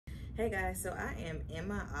Hey guys, so I am in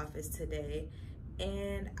my office today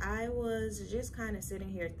and I was just kind of sitting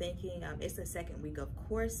here thinking it's the second week of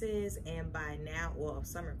courses, and by now, well,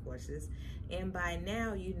 summer courses, and by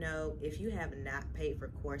now, you know, if you have not paid for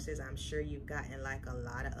courses, I'm sure you've gotten like a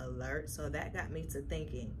lot of alerts. So that got me to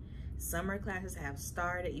thinking, summer classes have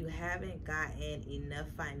started, you haven't gotten enough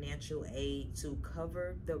financial aid to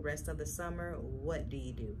cover the rest of the summer, what do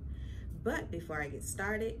you do? But before I get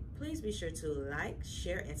started, please be sure to like,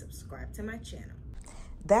 share, and subscribe to my channel.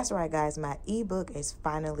 That's right, guys. My ebook is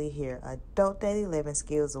finally here. Adult Daily Living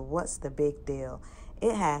Skills, What's the Big Deal?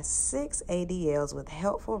 It has 6 ADLs with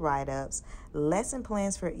helpful write-ups, lesson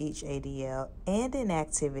plans for each ADL, and an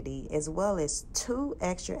activity, as well as 2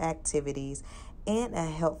 extra activities and a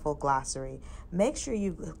helpful glossary. Make sure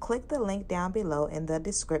you click the link down below in the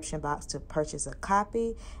description box to purchase a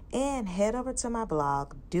copy, and head over to my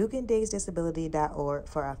blog, dukeanddigsdisability.org,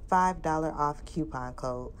 for a $5 off coupon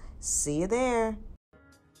code. See you there.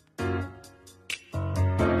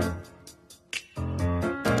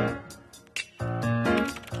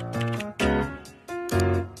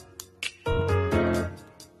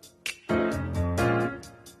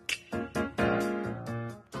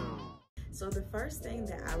 So the first thing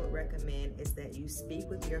that I would recommend is that you speak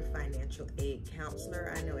with your financial aid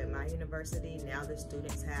counselor. I know at my university now the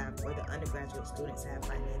students have, or the undergraduate students have,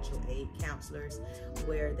 financial aid counselors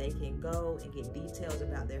where they can go and get details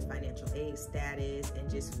about their financial aid status and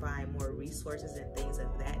just find more resources and things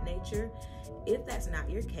of that nature. If that's not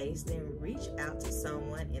your case, then reach out to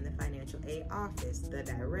someone in the financial aid office, the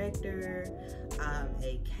director,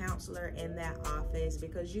 a counselor in that office,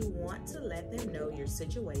 because you want to let them know your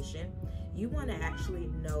situation. You want to actually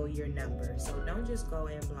know your numbers, so don't just go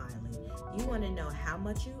in blindly. You want to know how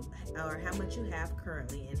much you have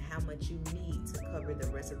currently and how much you need to cover the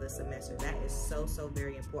rest of the semester. That is so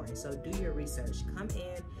very important. So do your research. Come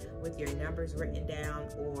in with your numbers written down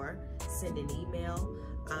or send an email.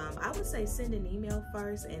 I would say send an email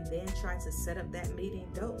first and then try to set up that meeting.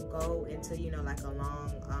 Don't go into, you know, like a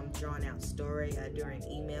long drawn out story during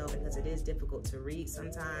email, because it is difficult to read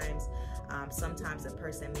sometimes. Sometimes a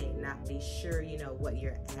person may not be sure, you know, what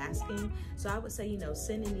you're asking. So I would say, you know,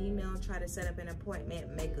 send an email, try to set up an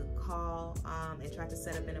appointment, make a call, and try to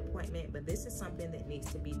set up an appointment. But this is something that needs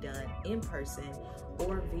to be done in person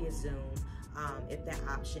or via Zoom. If that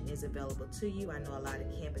option is available to you. I know a lot of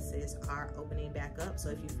campuses are opening back up, so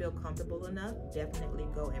if you feel comfortable enough, definitely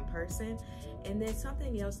go in person. And then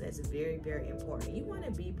something else that's very important, you want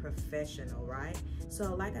to be professional, right?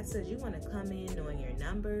 So like I said, you want to come in knowing your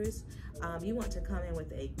numbers. You want to come in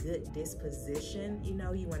with a good disposition. You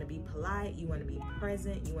know, you want to be polite, you want to be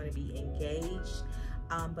present, you want to be engaged.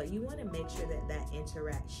 But you want to make sure that that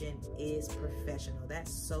interaction is professional.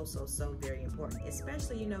 That's so very important,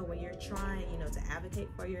 especially, you know, when you're trying, you know, to advocate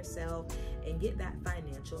for yourself and get that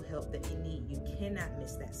financial help that you need. You cannot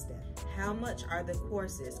miss that step. How much are the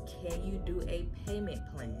courses? Can you do a payment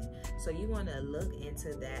plan? So you want to look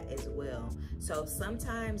into that as well. So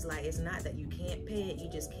sometimes, like, it's not that you can't pay it, you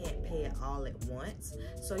just can't pay it all at once.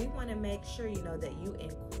 So you want to make sure, you know, that you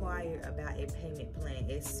inquire about a payment plan,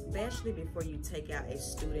 especially before you take out a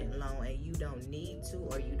student loan and you don't need to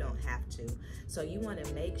or you don't have to. So you want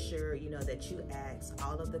to make sure, you know, that you ask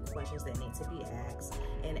all of the questions that need to be asked,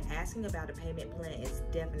 and asking about a payment plan is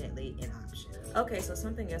definitely an option. Okay, so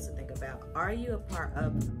something else to think about. Are you a part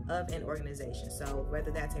of an organization? So whether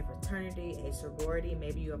that's a fraternity, a sorority,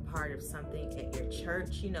 maybe you're a part of something at your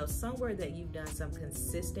church, you know, somewhere that you've done some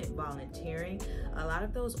consistent volunteering. A lot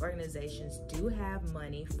of those organizations do have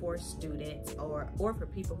money for students or for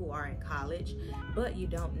people who are in college, but you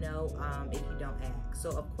don't know if you don't ask.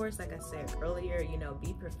 So of course, like I said earlier, you know,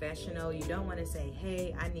 be professional. You don't want to say,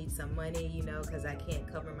 hey, I need some money, you know, because I can't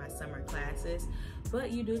cover my summer classes.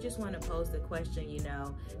 But you do just want to pose the question, you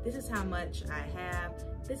know, this is how much I have,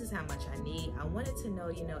 this is how much I need. I wanted to know,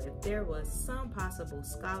 you know, if there was some possible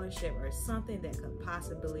scholarship or something that could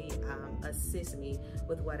possibly assist me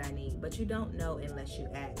with what I need. But you don't know unless you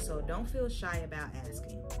ask. So don't feel shy about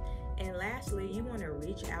asking. And lastly, you want to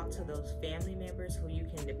reach out to those family members who you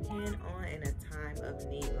can depend on in a time of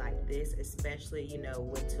need like this, especially, you know,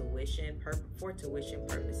 with tuition, for tuition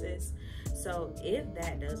purposes. So if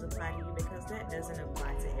that does apply to you, because that doesn't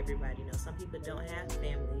apply to everybody, you know, some people don't have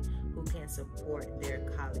family who can support their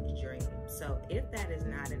college dream. So if that is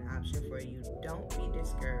not an option for you, don't be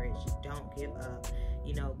discouraged, don't give up.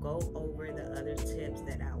 You know, go over the other tips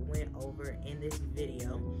that I went over in this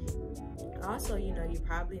video. Also, you know, you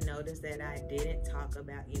probably noticed that I didn't talk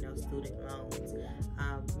about, you know, student loans.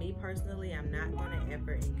 Me personally, I'm not going to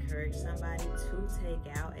ever encourage somebody to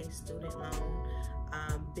take out a student loan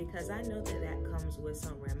because I know that that comes with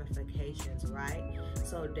some ramifications, right?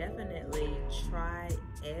 So definitely try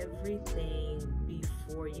everything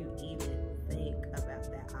before you even think about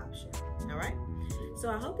that option. All right. So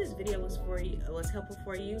I hope this video was helpful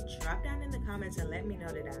for you. Drop down in the comments and let me know,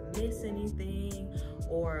 did I miss anything,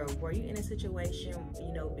 or were you in a situation,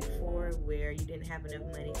 you know, before where you didn't have enough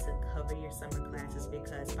money to cover your summer classes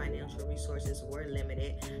because financial resources were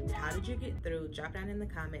limited? How did you get through? Drop down in the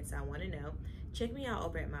comments. I want to know. Check me out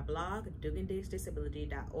over at my blog,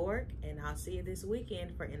 dugandiggsdisability.org, and I'll see you this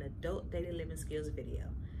weekend for an adult daily living skills video.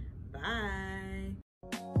 Bye.